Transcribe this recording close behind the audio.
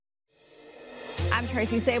I'm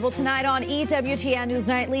Tracy Sable. Tonight on EWTN News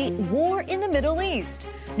Nightly, war in the Middle East.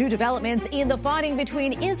 New developments in the fighting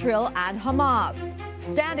between Israel and Hamas.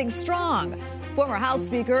 Standing strong. Former House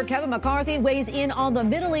Speaker Kevin McCarthy weighs in on the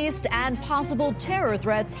Middle East and possible terror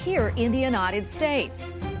threats here in the United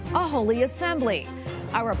States. A Holy Assembly.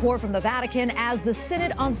 A report from the Vatican as the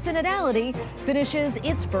Synod on Synodality finishes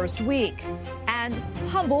its first week. And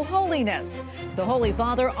humble holiness. The Holy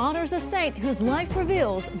Father honors a saint whose life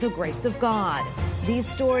reveals the grace of God. These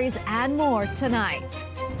stories and more tonight.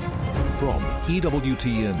 From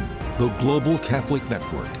EWTN, the Global Catholic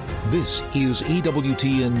Network, this is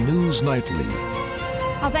EWTN News Nightly.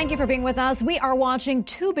 Thank you for being with us. We are watching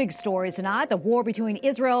two big stories tonight, the war between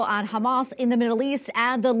Israel and Hamas in the Middle East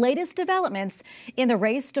and the latest developments in the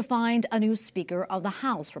race to find a new Speaker of the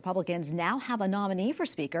House. Republicans now have a nominee for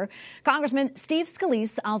Speaker. Congressman Steve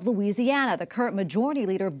Scalise of Louisiana, the current majority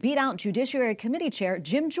leader, beat out Judiciary Committee Chair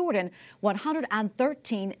Jim Jordan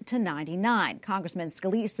 113-99. Congressman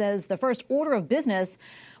Scalise says the first order of business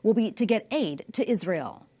will be to get aid to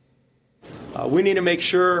Israel. We need to make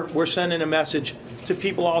sure we're sending a message to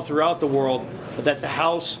people all throughout the world that the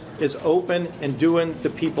House is open and doing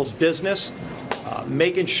the people's business,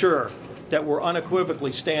 making sure that we're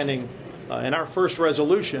unequivocally standing in our first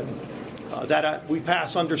resolution that we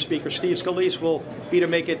pass under Speaker Steve Scalise will be to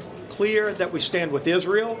make it clear that we stand with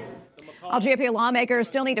Israel. GOP lawmakers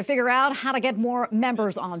still need to figure out how to get more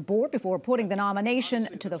members on board before putting the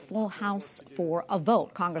nomination to the full House for a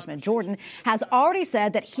vote. Congressman Jordan has already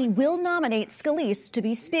said that he will nominate Scalise to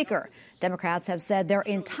be Speaker. Democrats have said their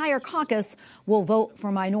entire caucus will vote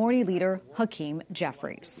for Minority Leader Hakeem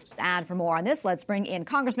Jeffries. And for more on this, let's bring in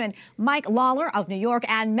Congressman Mike Lawler of New York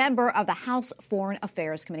and member of the House Foreign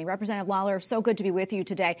Affairs Committee. Representative Lawler, so good to be with you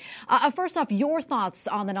today. First off, your thoughts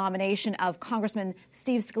on the nomination of Congressman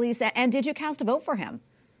Steve Scalise, and did you cast a vote for him?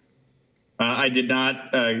 I did not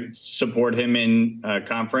support him in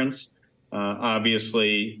conference.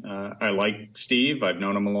 Obviously, I like Steve. I've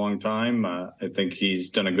known him a long time. I think he's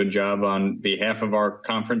done a good job on behalf of our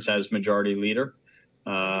conference as majority leader.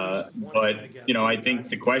 But, I think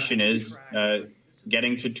the question is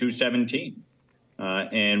getting to 217.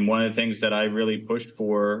 And one of the things that I really pushed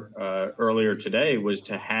for earlier today was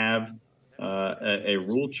to have a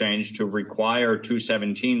rule change to require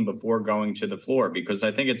 217 before going to the floor, because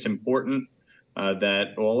I think it's important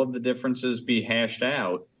that all of the differences be hashed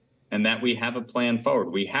out and that we have a plan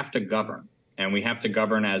forward. We have to govern, and we have to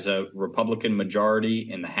govern as a Republican majority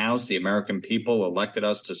in the House. The American people elected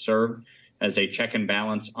us to serve as a check and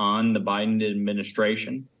balance on the Biden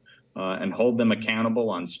administration and hold them accountable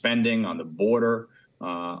on spending, on the border,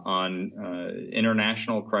 on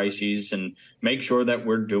international crises, and make sure that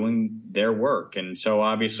we're doing their work. And so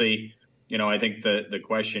obviously, I think the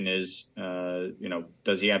question is,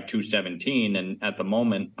 does he have 217? And at the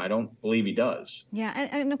moment, I don't believe he does. Yeah.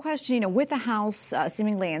 And the question, with the House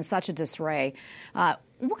seemingly in such a disarray, what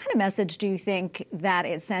kind of message do you think that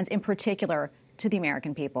it sends in particular to the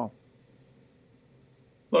American people?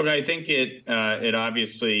 Look, I think it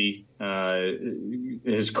obviously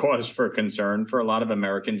is cause for concern for a lot of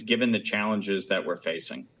Americans, given the challenges that we're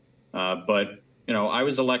facing. But I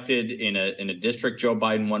was elected in a district Joe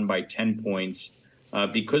Biden won by 10 points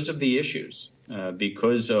because of the issues,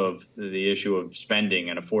 because of the issue of spending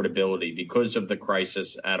and affordability, because of the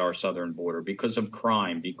crisis at our southern border, because of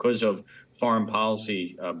crime, because of foreign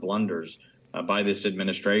policy blunders by this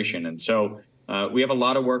administration. And so we have a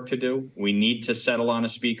lot of work to do. We need to settle on a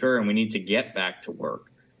speaker, and we need to get back to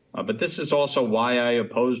work. But this is also why I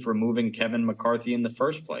opposed removing Kevin McCarthy in the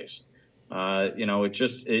first place.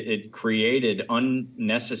 It created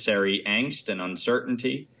unnecessary angst and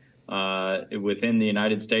uncertainty within the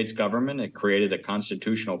United States government. It created a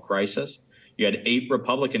constitutional crisis. You had 8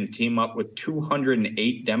 Republicans team up with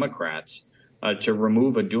 208 Democrats to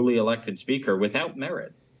remove a duly elected speaker without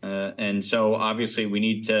merit. And so obviously we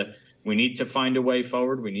need to find a way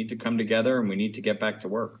forward. We need to come together, and we need to get back to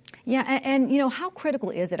work. Yeah. And how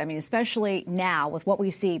critical is it? I mean, especially now with what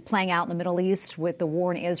we see playing out in the Middle East with the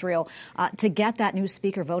war in Israel, to get that new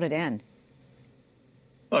speaker voted in?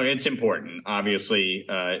 Look, it's important. Obviously,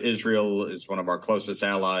 Israel is one of our closest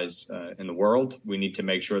allies in the world. We need to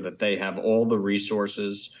make sure that they have all the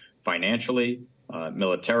resources financially,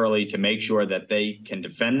 militarily, to make sure that they can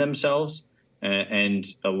defend themselves and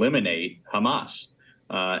eliminate Hamas.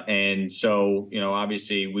 And so,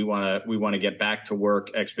 obviously, we want to get back to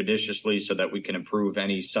work expeditiously so that we can approve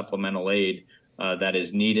any supplemental aid that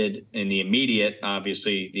is needed in the immediate.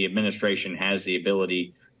 Obviously, the administration has the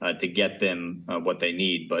ability to get them what they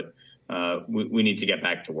need. But we need to get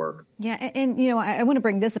back to work. Yeah. And, you know, I want to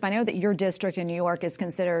bring this up. I know that your district in New York is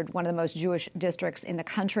considered one of the most Jewish districts in the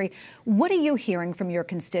country. What are you hearing from your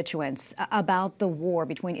constituents about the war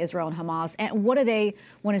between Israel and Hamas? And what do they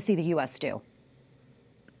want to see the U.S. do?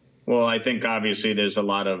 Well, I think obviously there's a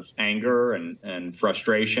lot of anger and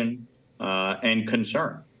frustration and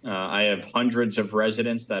concern. I have hundreds of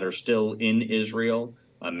residents that are still in Israel.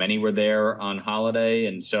 Many were there on holiday.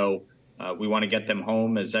 And so we want to get them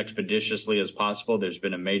home as expeditiously as possible. There's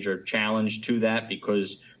been a major challenge to that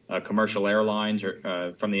because commercial airlines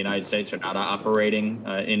from the United States are not operating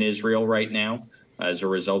in Israel right now as a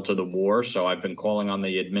result of the war. So I've been calling on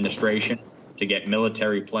the administration to get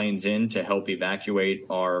military planes in to help evacuate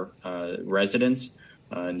our residents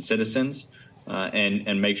and citizens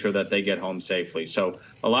and make sure that they get home safely. So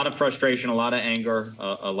a lot of frustration, a lot of anger,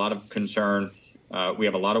 a lot of concern. We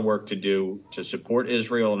have a lot of work to do to support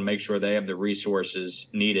Israel and make sure they have the resources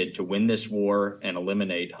needed to win this war and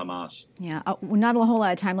eliminate Hamas. Yeah, not a whole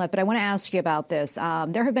lot of time left, but I want to ask you about this.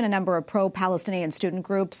 There have been a number of pro-Palestinian student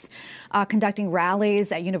groups conducting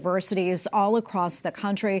rallies at universities all across the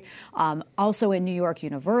country, also in New York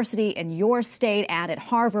University, in your state, and at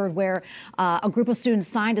Harvard, where a group of students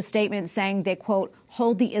signed a statement saying they, quote,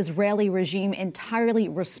 hold the Israeli regime entirely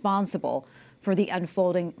responsible for the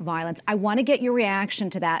unfolding violence. I want to get your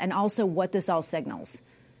reaction to that and also what this all signals.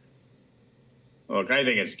 Look, I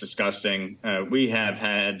think it's disgusting. We have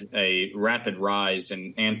had a rapid rise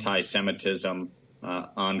in anti-Semitism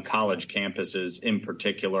on college campuses in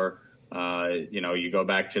particular. You go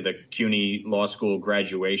back to the CUNY Law School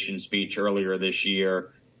graduation speech earlier this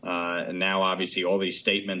year. And now, obviously, all these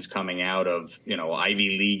statements coming out of,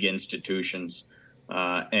 Ivy League institutions.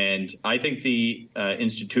 And I think the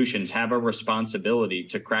institutions have a responsibility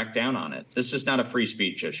to crack down on it. This is not a free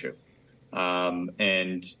speech issue.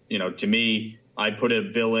 To me, I put a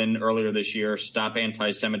bill in earlier this year, Stop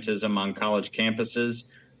Anti-Semitism on College Campuses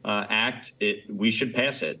Act. We should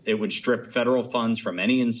pass it. It would strip federal funds from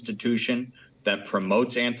any institution that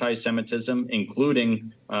promotes anti-Semitism,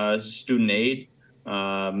 including student aid,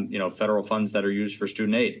 federal funds that are used for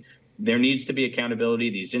student aid. There needs to be accountability.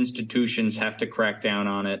 These institutions have to crack down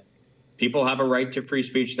on it. People have a right to free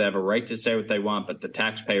speech. They have a right to say what they want, but the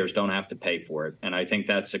taxpayers don't have to pay for it. And I think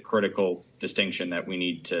that's a critical distinction that we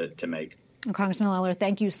need to make. Well, Congressman Lawler,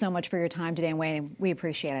 thank you so much for your time today, and Wayne, we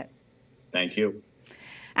appreciate it. Thank you.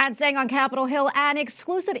 And staying on Capitol Hill, an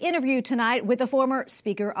exclusive interview tonight with the former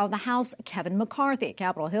Speaker of the House, Kevin McCarthy.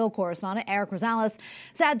 Capitol Hill correspondent Eric Rosales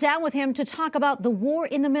sat down with him to talk about the war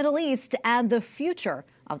in the Middle East and the future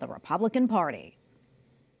of the Republican Party.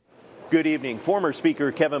 Good evening. Former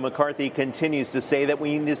Speaker Kevin McCarthy continues to say that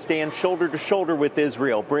we need to stand shoulder to shoulder with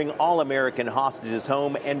Israel, bring all American hostages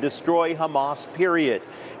home, and destroy Hamas, period.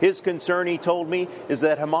 His concern, he told me, is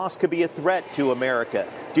that Hamas could be a threat to America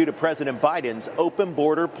due to President Biden's open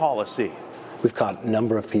border policy. We've caught a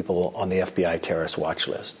number of people on the FBI terrorist watch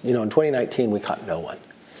list. In 2019, we caught no one.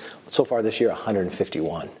 So far this year,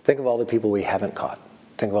 151. Think of all the people we haven't caught.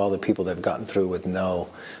 Think of all the people that have gotten through with no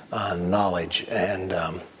knowledge, and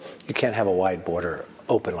you can't have a wide border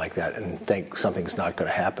open like that and think something's not going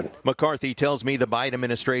to happen. McCarthy tells me the Biden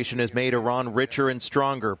administration has made Iran richer and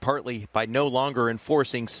stronger, partly by no longer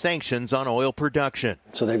enforcing sanctions on oil production.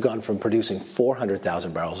 So they've gone from producing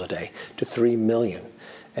 400,000 barrels a day to 3 million.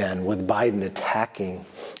 And with Biden attacking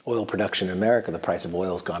oil production in America, the price of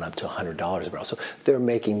oil has gone up to $100 a barrel. So they're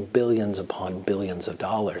making billions upon billions of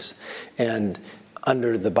dollars. And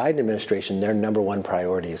under the Biden administration, their number one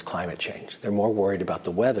priority is climate change. They're more worried about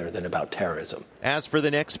the weather than about terrorism. As for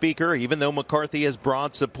the next speaker, even though McCarthy has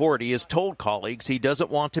broad support, he has told colleagues he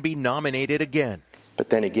doesn't want to be nominated again.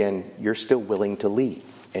 But then again, you're still willing to lead.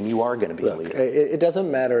 And you are going to be a leader. It doesn't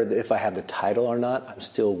matter if I have the title or not. I'm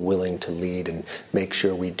still willing to lead and make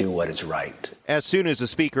sure we do what is right. As soon as a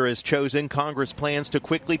speaker is chosen, Congress plans to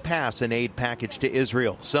quickly pass an aid package to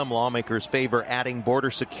Israel. Some lawmakers favor adding border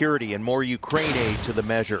security and more Ukraine aid to the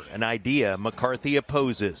measure, an idea McCarthy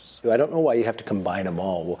opposes. I don't know why you have to combine them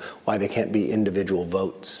all, why they can't be individual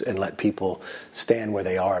votes and let people stand where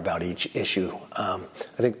they are about each issue. I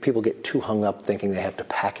think people get too hung up thinking they have to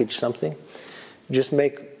package something. Just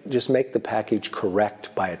make the package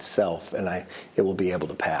correct by itself, and it will be able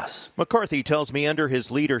to pass. McCarthy tells me under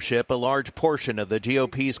his leadership, a large portion of the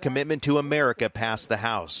GOP's commitment to America passed the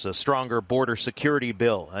House. A stronger border security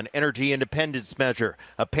bill, an energy independence measure,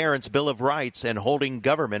 a parent's bill of rights, and holding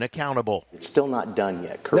government accountable. It's still not done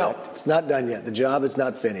yet, correct? No, it's not done yet. The job is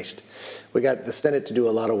not finished. We got the Senate to do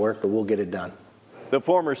a lot of work, but we'll get it done. The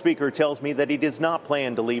former speaker tells me that he does not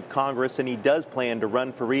plan to leave Congress, and he does plan to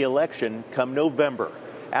run for re-election come November.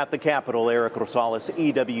 At the Capitol, Eric Rosales,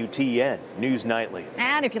 EWTN News Nightly.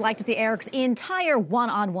 And if you'd like to see Eric's entire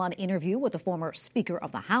one-on-one interview with the former Speaker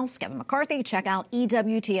of the House, Kevin McCarthy, check out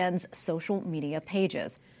EWTN's social media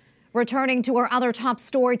pages. Returning to our other top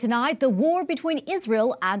story tonight, the war between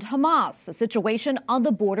Israel and Hamas. The situation on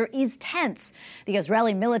the border is tense. The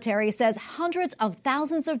Israeli military says hundreds of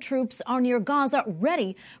thousands of troops are near Gaza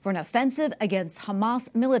ready for an offensive against Hamas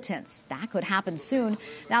militants. That could happen soon.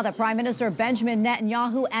 Now that Prime Minister Benjamin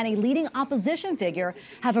Netanyahu and a leading opposition figure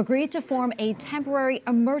have agreed to form a temporary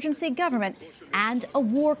emergency government and a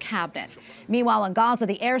war cabinet. Meanwhile, in Gaza,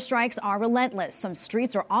 the airstrikes are relentless. Some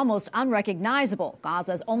streets are almost unrecognizable.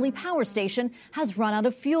 Gaza's only power station has run out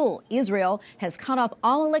of fuel. Israel has cut off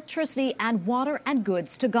all electricity and water and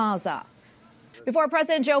goods to Gaza. Before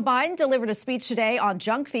President Joe Biden delivered a speech today on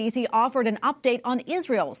junk fees, he offered an update on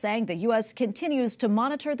Israel, saying the U.S. continues to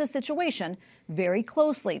monitor the situation very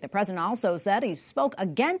closely. The president also said he spoke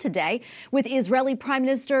again today with Israeli Prime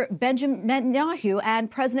Minister Benjamin Netanyahu, and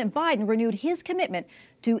President Biden renewed his commitment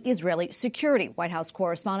to Israeli security. White House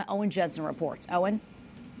correspondent Owen Jensen reports. Owen?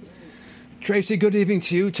 Tracy, good evening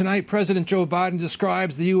to you. Tonight, President Joe Biden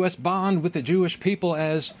describes the U.S. bond with the Jewish people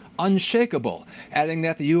as unshakable, adding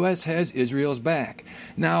that the U.S. has Israel's back.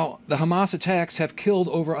 Now, the Hamas attacks have killed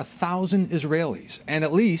over 1,000 Israelis and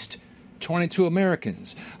at least 22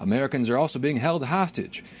 Americans. Americans are also being held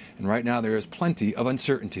hostage, and right now there is plenty of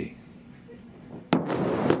uncertainty.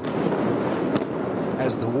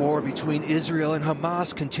 As the war between Israel and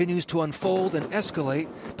Hamas continues to unfold and escalate,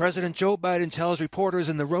 President Joe Biden tells reporters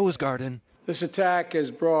in the Rose Garden, "This attack has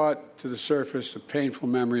brought to the surface the painful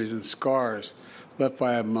memories and scars left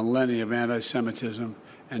by a millennia of anti-Semitism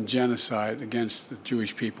and genocide against the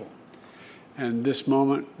Jewish people. And this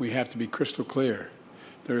moment, we have to be crystal clear.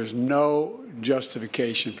 There is no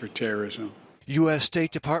justification for terrorism." U.S.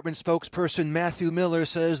 State Department spokesperson Matthew Miller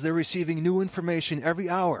says they're receiving new information every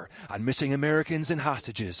hour on missing Americans and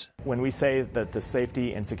hostages. When we say that the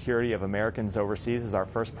safety and security of Americans overseas is our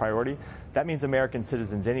first priority, that means American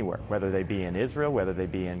citizens anywhere, whether they be in Israel, whether they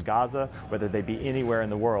be in Gaza, whether they be anywhere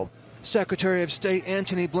in the world. Secretary of State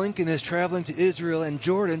Antony Blinken is traveling to Israel and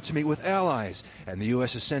Jordan to meet with allies, and the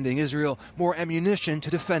U.S. is sending Israel more ammunition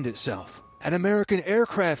to defend itself. An American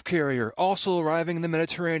aircraft carrier also arriving in the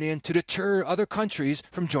Mediterranean to deter other countries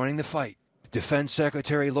from joining the fight. Defense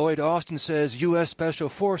Secretary Lloyd Austin says U.S. Special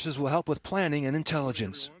Forces will help with planning and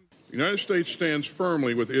intelligence. The United States stands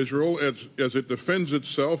firmly with Israel as it defends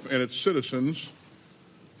itself and its citizens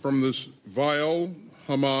from this vile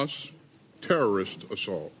Hamas terrorist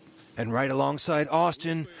assault. And right alongside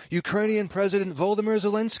Austin, Ukrainian President Volodymyr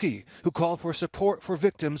Zelensky, who called for support for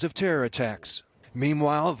victims of terror attacks.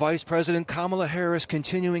 Meanwhile, Vice President Kamala Harris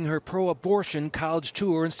continuing her pro-abortion college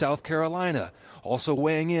tour in South Carolina, also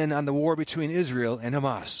weighing in on the war between Israel and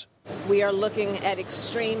Hamas. We are looking at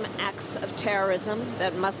extreme acts of terrorism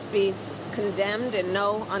that must be condemned in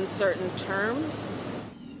no uncertain terms.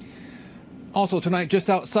 Also tonight, just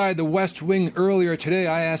outside the West Wing earlier today,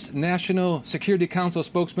 I asked National Security Council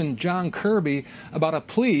spokesman John Kirby about a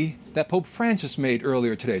plea that Pope Francis made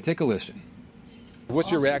earlier today. Take a listen. What's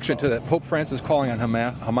your reaction to that? Pope Francis calling on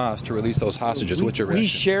Hamas to release those hostages. What's your reaction? We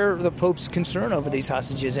share the Pope's concern over these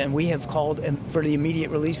hostages, and we have called for the immediate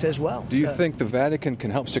release as well. Do you think the Vatican can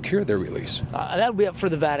help secure their release? That would be up for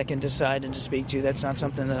the Vatican to decide and to speak to. That's not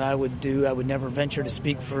something that I would do. I would never venture to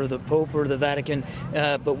speak for the Pope or the Vatican,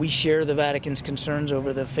 but we share the Vatican's concerns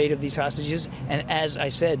over the fate of these hostages. And as I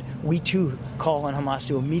said, we too call on Hamas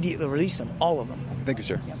to immediately release them, all of them. Thank you,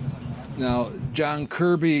 sir. Yeah. Now, John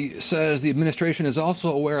Kirby says the administration is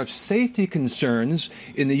also aware of safety concerns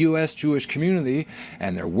in the U.S. Jewish community,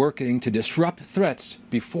 and they're working to disrupt threats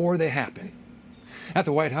before they happen. At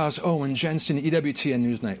the White House, Owen Jensen, EWTN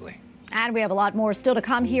News Nightly. And we have a lot more still to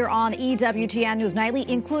come here on EWTN News Nightly,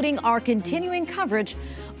 including our continuing coverage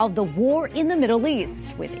of the war in the Middle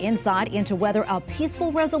East, with insight into whether a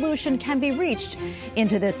peaceful resolution can be reached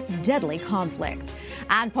into this deadly conflict.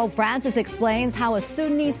 And Pope Francis explains how a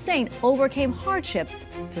Sudanese saint overcame hardships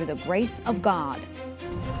through the grace of God.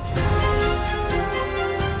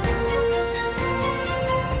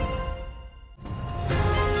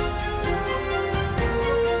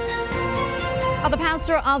 The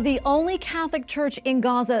pastor of the only Catholic church in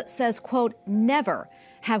Gaza says, quote, "Never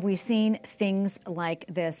have we seen things like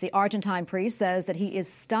this." The Argentine priest says that he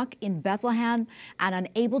is stuck in Bethlehem and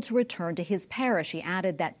unable to return to his parish. He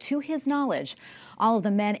added that, to his knowledge, all of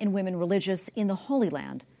the men and women religious in the Holy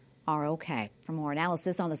Land are okay. For more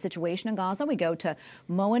analysis on the situation in Gaza, we go to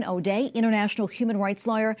Moen O'Day, international human rights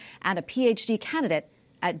lawyer and a PhD candidate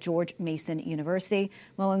at George Mason University.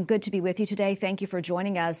 Moen, good to be with you today. Thank you for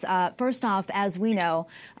joining us. First off, as we know,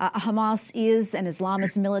 Hamas is an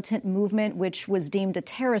Islamist militant movement which was deemed a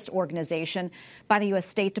terrorist organization by the U.S.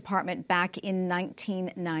 State Department back in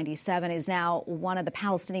 1997, is now one of the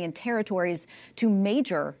Palestinian territories to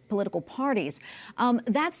major political parties.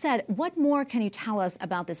 That said, what more can you tell us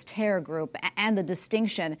about this terror group and the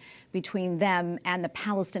distinction between them and the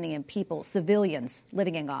Palestinian people, civilians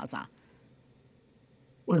living in Gaza?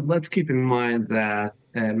 Well, let's keep in mind that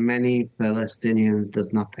many Palestinians do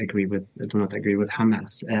not agree with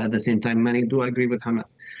Hamas. At the same time, many do agree with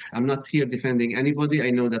Hamas. I'm not here defending anybody.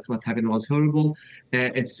 I know that what happened was horrible.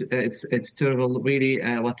 It's terrible, really,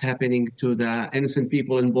 what's happening to the innocent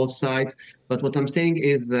people on both sides. But what I'm saying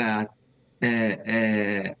is that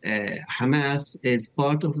Hamas is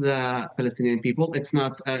part of the Palestinian people. It's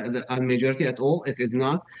not a majority at all. It is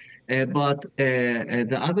not. But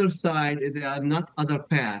the other side, there are not other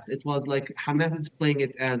paths. It was like Hamas is playing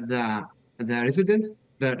it as the resistance,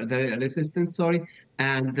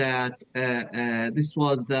 and that this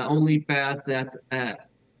was the only path that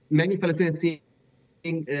many Palestinians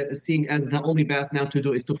seeing as the only path now to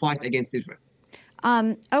do is to fight against Israel.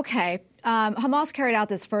 Okay. Hamas carried out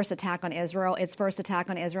this first attack on Israel, its first attack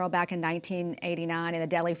on Israel back in 1989, and the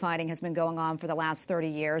deadly fighting has been going on for the last 30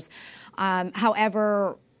 years.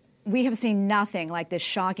 However, we have seen nothing like this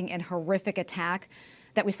shocking and horrific attack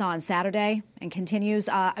that we saw on Saturday and continues.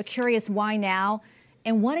 Curious why now,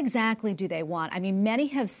 and what exactly do they want? I mean, many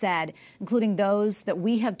have said, including those that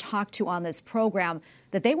we have talked to on this program,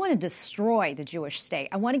 that they want to destroy the Jewish state.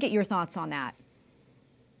 I want to get your thoughts on that.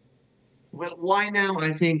 Well, why now?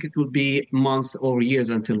 I think it will be months or years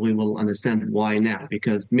until we will understand why now,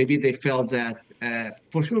 because maybe they felt that,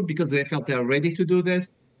 for sure, because they felt they're ready to do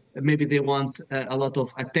this. Maybe they want a lot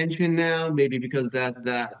of attention now, maybe because that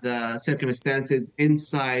the circumstances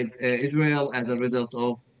inside Israel as a result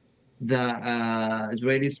of the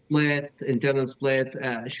Israeli split, internal split,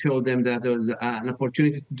 showed them that there was an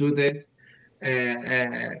opportunity to do this.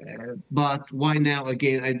 But why now?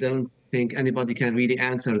 Again, I don't think anybody can really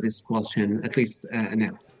answer this question, at least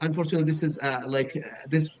now. Unfortunately, this is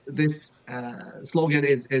this slogan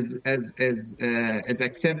is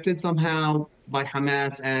accepted somehow by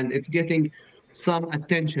Hamas, and it's getting some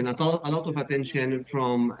attention, a lot of attention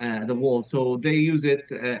from the world. So they use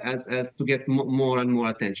it as to get more and more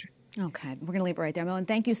attention. Okay, we're going to leave it right there, Moen.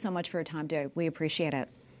 Thank you so much for your time today. We appreciate it.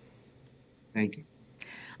 Thank you.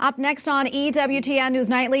 Up next on EWTN News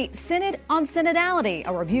Nightly, Synod on Synodality,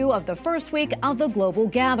 a review of the first week of the global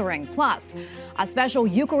gathering, plus a special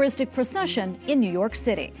Eucharistic procession in New York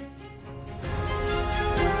City.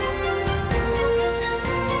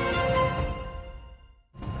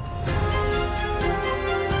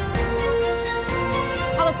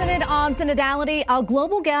 Synod on Synodality, a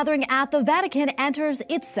global gathering at the Vatican enters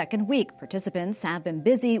its second week. Participants have been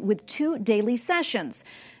busy with 2 daily sessions.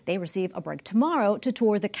 They receive a break tomorrow to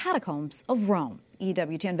tour the catacombs of Rome.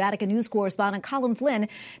 EWTN Vatican News correspondent Colin Flynn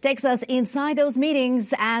takes us inside those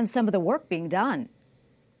meetings and some of the work being done.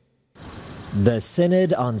 The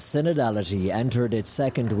Synod on Synodality entered its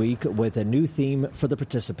second week with a new theme for the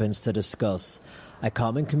participants to discuss: a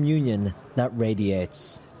common communion that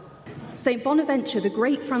radiates. St. Bonaventure, the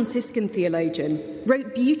great Franciscan theologian,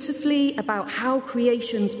 wrote beautifully about how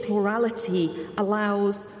creation's plurality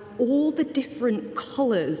allows all the different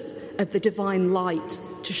colours of the divine light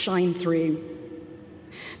to shine through.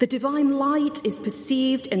 The divine light is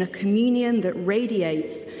perceived in a communion that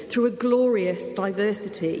radiates through a glorious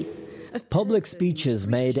diversity. Public speeches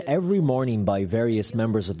made every morning by various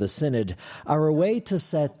members of the Synod are a way to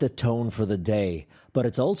set the tone for the day, but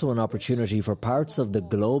it's also an opportunity for parts of the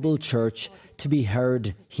global church to be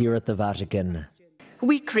heard here at the Vatican.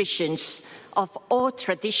 We Christians of all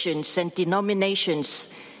traditions and denominations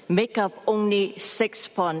make up only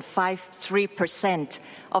 6.53%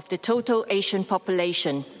 of the total Asian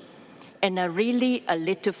population and are really a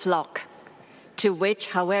little flock, to which,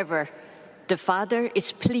 however, the Father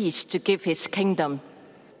is pleased to give his kingdom.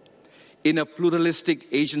 In a pluralistic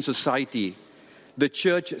Asian society, the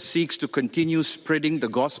Church seeks to continue spreading the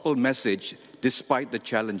gospel message despite the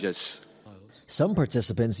challenges. Some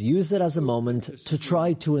participants use it as a moment to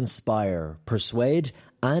try to inspire, persuade,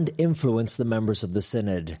 and influence the members of the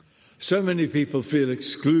Synod. So many people feel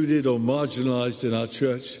excluded or marginalized in our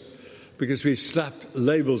church because we slapped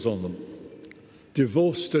labels on them: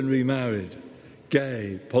 divorced and remarried,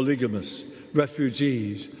 gay, polygamous,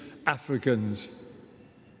 refugees, Africans,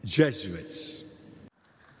 Jesuits.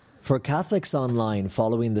 For Catholics online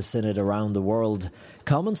following the Synod around the world,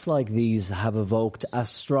 comments like these have evoked a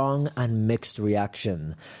strong and mixed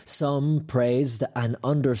reaction. Some praised an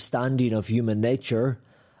understanding of human nature.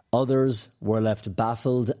 Others were left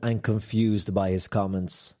baffled and confused by his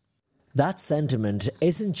comments. That sentiment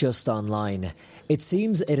isn't just online. It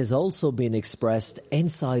seems it has also been expressed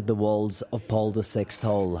inside the walls of Paul VI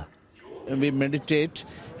Hall. We meditate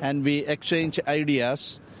and we exchange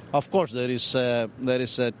ideas. Of course, there is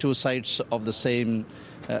two sides of the same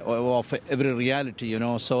of every reality, you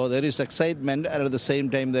know. So there is excitement, and at the same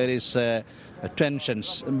time there is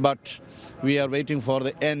tensions. But we are waiting for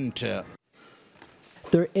the end.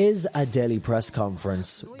 There is a daily press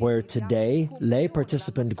conference where today lay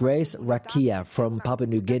participant Grace Rakia from Papua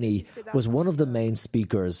New Guinea was one of the main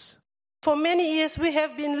speakers. For many years we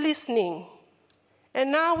have been listening,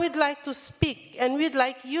 and now we'd like to speak, and we'd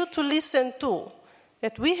like you to listen too,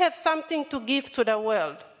 that we have something to give to the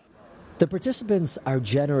world. The participants are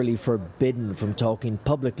generally forbidden from talking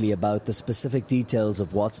publicly about the specific details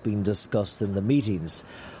of what's being discussed in the meetings,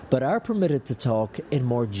 but are permitted to talk in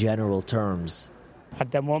more general terms. At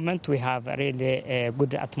the moment, we have a really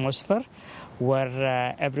good atmosphere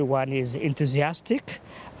where everyone is enthusiastic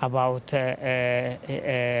about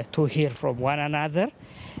to hear from one another.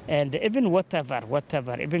 And even whatever,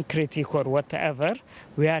 even critique or whatever,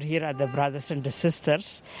 we are here at the brothers and the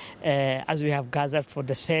sisters as we have gathered for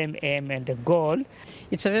the same aim and the goal.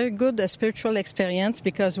 It's a very good spiritual experience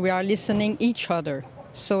because we are listening each other.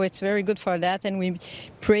 So it's very good for that, and we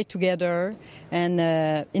pray together. And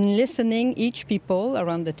in listening each people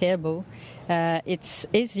around the table, it's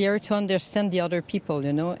easier to understand the other people,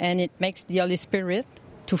 you know, and it makes the Holy Spirit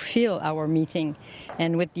to fill our meeting.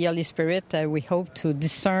 And with the Holy Spirit, we hope to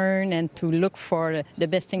discern and to look for the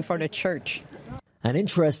best thing for the Church. An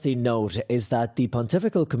interesting note is that the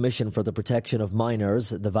Pontifical Commission for the Protection of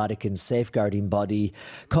Minors, the Vatican's safeguarding body,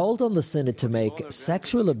 called on the Synod to make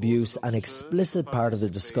sexual abuse an explicit part of the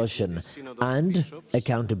discussion and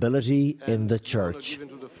accountability in the Church.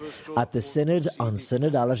 At the Synod on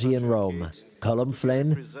Synodality in Rome, Colm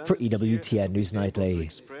Flynn for EWTN News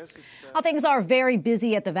Nightly. Well, things are very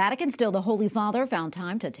busy at the Vatican. Still, the Holy Father found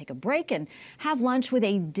time to take a break and have lunch with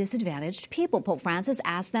a disadvantaged people. Pope Francis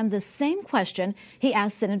asked them the same question he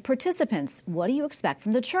asked Synod participants. What do you expect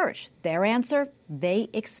from the Church? Their answer, they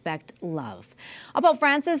expect love. Pope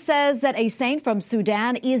Francis says that a saint from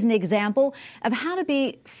Sudan is an example of how to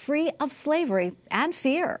be free of slavery and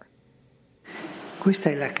fear. Questa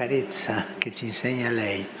è la carezza che ci insegna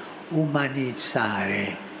lei,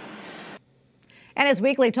 umanizzare. And his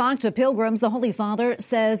weekly talk to pilgrims, the Holy Father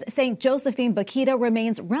says St. Josephine Bakhita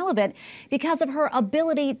remains relevant because of her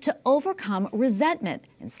ability to overcome resentment.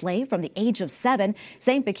 Enslaved from the age of 7,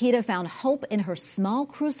 St. Bakhita found hope in her small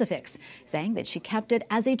crucifix, saying that she kept it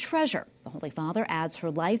as a treasure. The Holy Father adds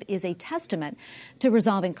her life is a testament to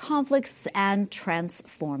resolving conflicts and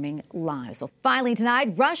transforming lives. Well, finally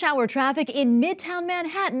tonight, rush hour traffic in Midtown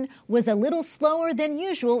Manhattan was a little slower than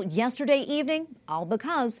usual yesterday evening, all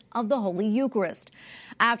because of the Holy Eucharist.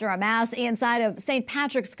 After a Mass inside of St.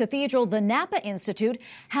 Patrick's Cathedral, the Napa Institute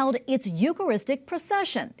held its Eucharistic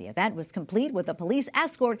procession. The event was complete with a police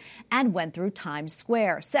escort and went through Times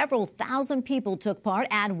Square. Several thousand people took part,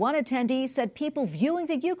 and one attendee said people viewing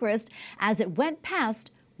the Eucharist as it went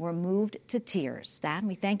past were moved to tears. And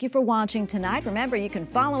we thank you for watching tonight. Remember, you can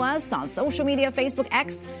follow us on social media, Facebook,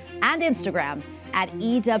 X, and Instagram at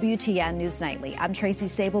EWTN News Nightly. I'm Tracy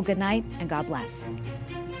Sable. Good night, and God bless.